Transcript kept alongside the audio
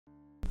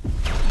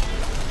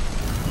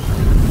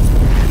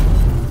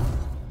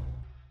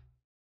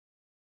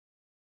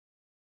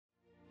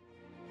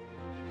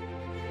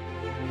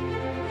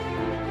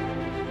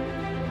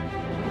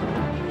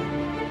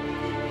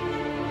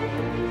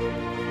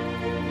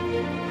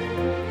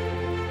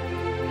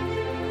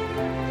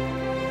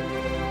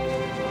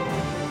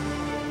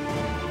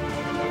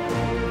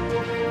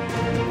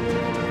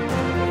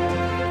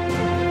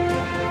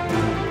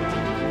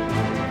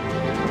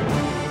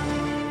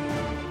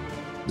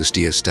the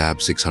Sthir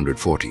Stab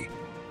 640.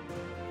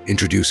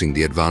 Introducing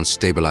the advanced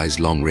stabilized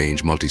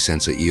long-range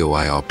multi-sensor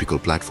EOI optical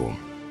platform,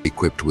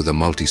 equipped with a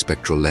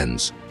multispectral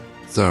lens,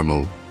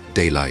 thermal,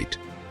 daylight,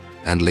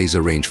 and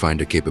laser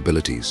rangefinder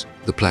capabilities.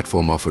 The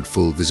platform offered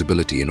full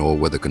visibility in all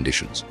weather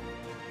conditions.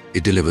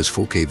 It delivers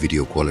 4K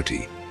video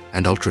quality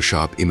and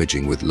ultra-sharp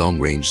imaging with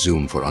long-range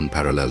zoom for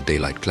unparalleled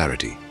daylight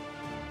clarity.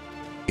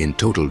 In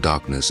total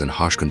darkness and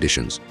harsh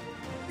conditions,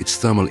 its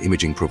thermal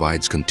imaging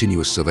provides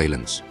continuous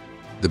surveillance.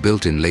 The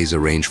built-in laser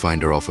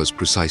rangefinder offers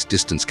precise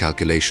distance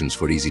calculations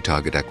for easy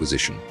target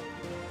acquisition.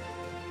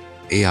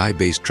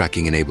 AI-based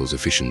tracking enables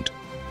efficient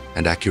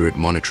and accurate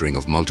monitoring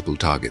of multiple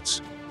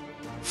targets.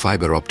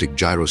 Fiber optic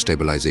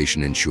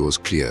gyro-stabilization ensures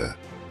clear,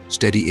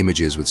 steady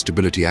images with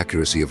stability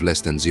accuracy of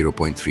less than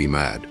 0.3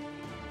 mAd.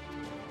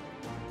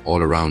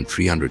 All-around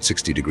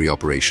 360-degree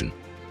operation.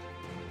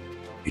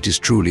 It is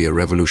truly a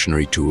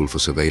revolutionary tool for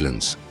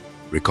surveillance,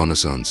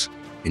 reconnaissance,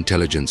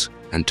 intelligence,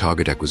 and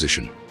target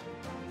acquisition.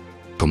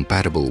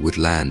 Compatible with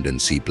land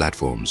and sea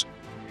platforms,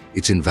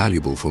 it's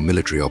invaluable for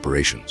military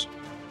operations.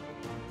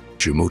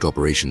 Remote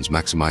operations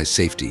maximize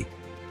safety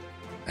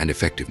and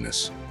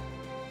effectiveness.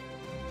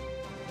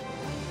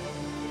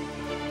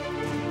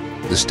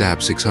 The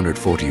Stab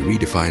 640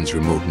 redefines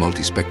remote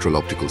multispectral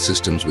optical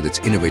systems with its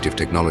innovative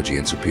technology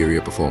and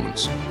superior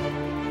performance.